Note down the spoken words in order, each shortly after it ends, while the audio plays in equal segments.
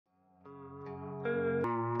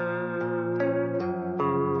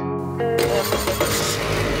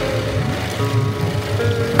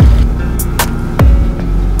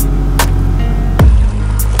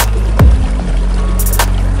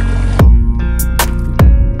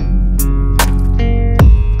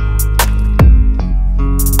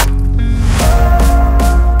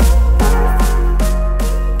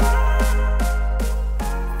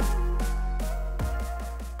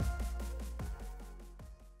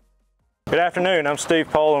Good afternoon, I'm Steve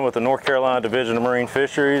Poland with the North Carolina Division of Marine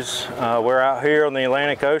Fisheries. We're out here on the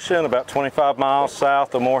Atlantic Ocean about 25 miles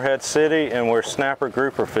south of Morehead City, and we're snapper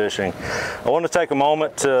grouper fishing. I want to take a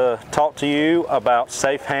moment to talk to you about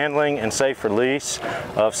safe handling and safe release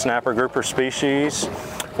of snapper grouper species.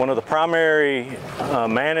 One of the primary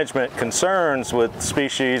management concerns with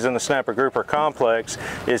species in the snapper grouper complex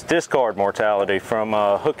is discard mortality from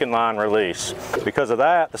hook and line release. Because of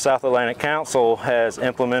that, the South Atlantic Council has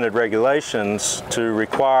implemented regulations to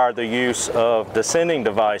require the use of descending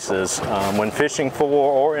devices when fishing for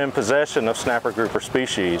or in possession of snapper grouper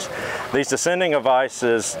species. These descending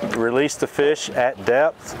devices release the fish at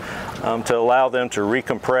depth to allow them to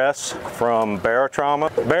recompress from barotrauma.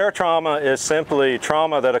 Barotrauma is simply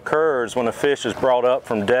trauma that occurs when a fish is brought up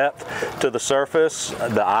from depth to the surface.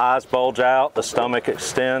 The eyes bulge out, the stomach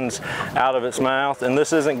extends out of its mouth, and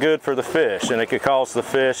this isn't good for the fish, and it could cause the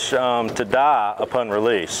fish to die upon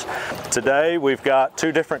release. Today we've got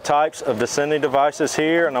two different types of descending devices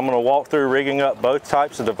here, and I'm going to walk through rigging up both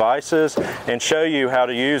types of devices and show you how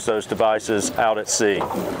to use those devices out at sea.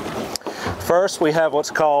 First, we have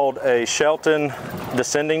what's called a Shelton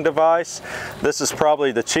descending device. This is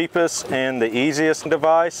probably the cheapest and the easiest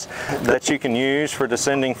device that you can use for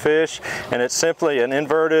descending fish, and it's simply an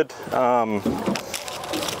inverted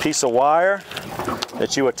piece of wire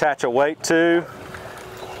that you attach a weight to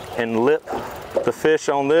and lip the fish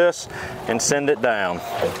on this and send it down.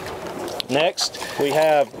 Next, we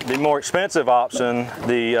have the more expensive option,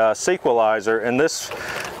 the sequelizer, and this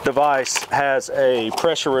device has a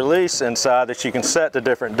pressure release inside that you can set to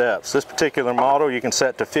different depths. This particular model you can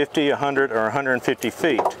set to 50, 100, or 150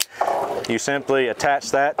 feet. You simply attach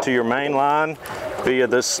that to your main line via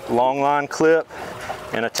this long line clip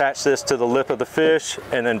and attach this to the lip of the fish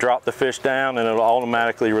and then drop the fish down, and it'll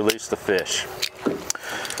automatically release the fish.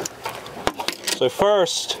 So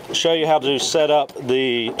first, show you how to set up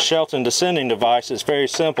the Shelton descending device. It's very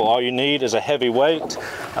simple. All you need is a heavy weight.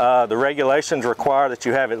 The regulations require that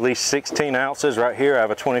you have at least 16 ounces. Right here I have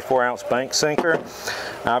a 24-ounce bank sinker.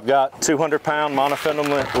 I've got 200-pound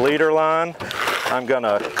monofilament leader line. I'm going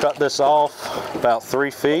to cut this off about 3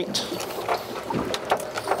 feet.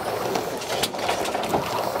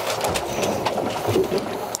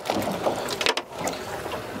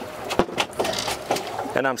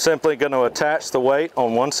 And I'm simply going to attach the weight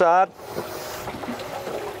on one side.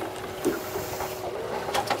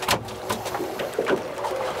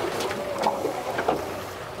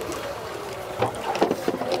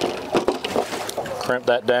 Crimp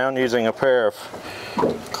that down using a pair of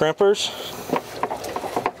crimpers.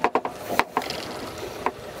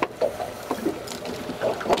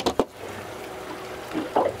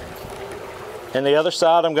 And the other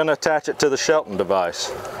side, I'm going to attach it to the Shelton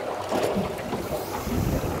device.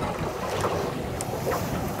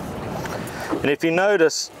 And if you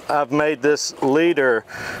notice, I've made this leader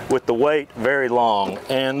with the weight very long,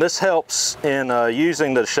 and this helps in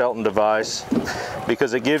using the Shelton device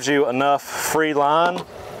because it gives you enough free line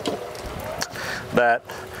that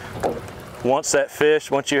once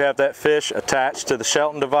you have that fish attached to the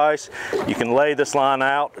Shelton device, you can lay this line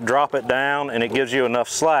out, drop it down, and it gives you enough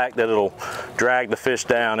slack that it'll drag the fish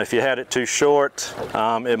down. If you had it too short,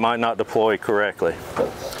 it might not deploy correctly.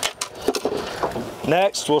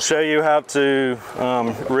 Next, we'll show you how to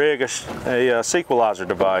rig a sequelizer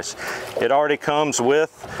device. It already comes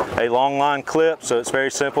with a long line clip, so it's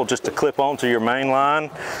very simple just to clip onto your main line.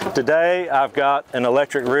 Today, I've got an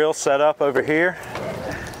electric reel set up over here.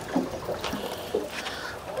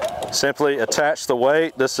 Simply attach the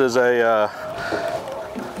weight. This is a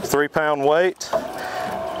 3-pound weight,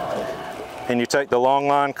 and you take the long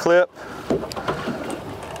line clip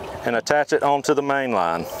and attach it onto the main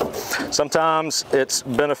line. Sometimes it's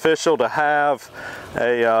beneficial to have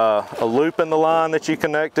a loop in the line that you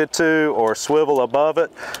connect it to, or a swivel above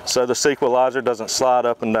it, so the sequelizer doesn't slide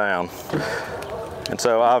up and down. And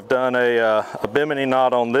so I've done a bimini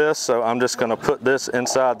knot on this, so I'm just going to put this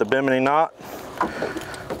inside the bimini knot,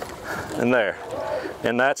 and there.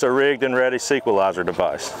 And that's a rigged and ready sequelizer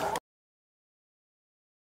device.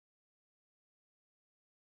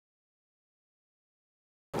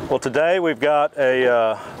 Well, today we've got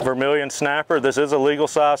a vermilion snapper. This is a legal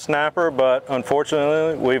size snapper, but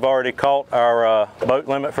unfortunately we've already caught our boat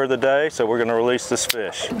limit for the day, so we're going to release this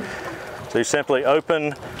fish. So you simply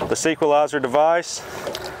open the sequelizer device,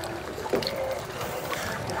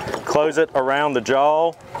 close it around the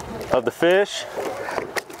jaw of the fish,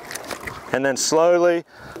 and then slowly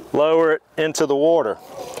lower it into the water.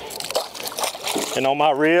 And on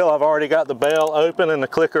my reel, I've already got the bell open and the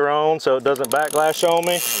clicker on so it doesn't backlash on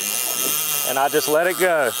me. And I just let it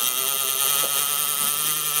go.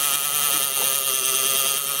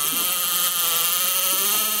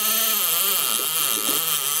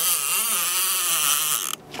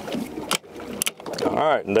 All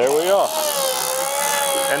right, and there we are.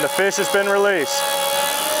 And the fish has been released.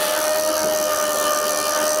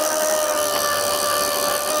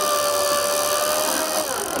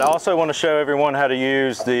 I also want to show everyone how to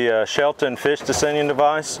use the Shelton fish descending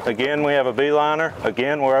device. Again, we have a beeliner.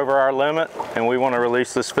 Again, we're over our limit and we want to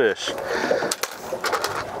release this fish.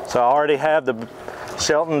 So I already have the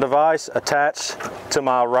Shelton device attached to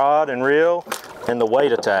my rod and reel and the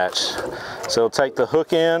weight attached. So take the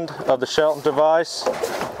hook end of the Shelton device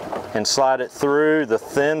and slide it through the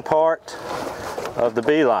thin part of the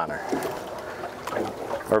beeliner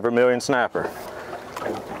or Vermilion snapper.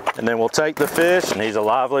 And then we'll take the fish, and he's a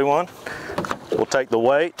lively one. We'll take the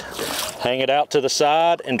weight, hang it out to the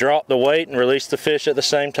side, and drop the weight and release the fish at the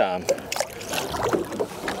same time.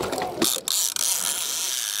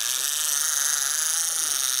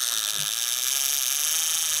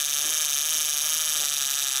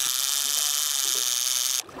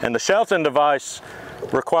 And the Shelton device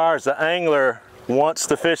requires the angler, once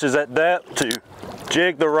the fish is at depth, to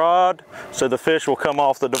jig the rod so the fish will come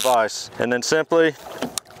off the device. And then simply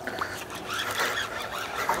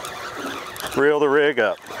reel the rig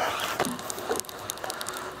up.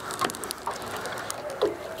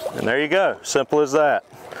 And there you go, simple as that.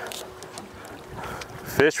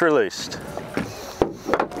 Fish released.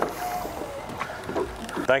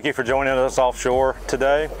 Thank you for joining us offshore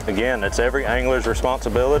today. Again, it's every angler's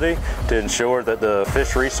responsibility to ensure that the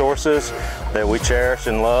fish resources that we cherish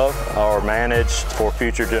and love are managed for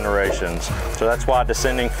future generations. So that's why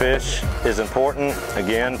descending fish is important.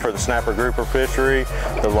 Again, for the snapper grouper fishery,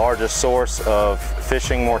 the largest source of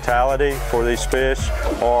fishing mortality for these fish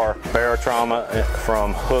are barotrauma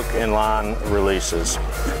from hook and line releases.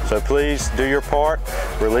 So please do your part,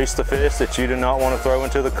 release the fish that you do not want to throw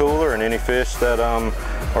into the cooler and any fish that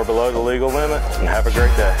are below the legal limit, and have a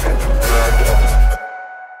great day.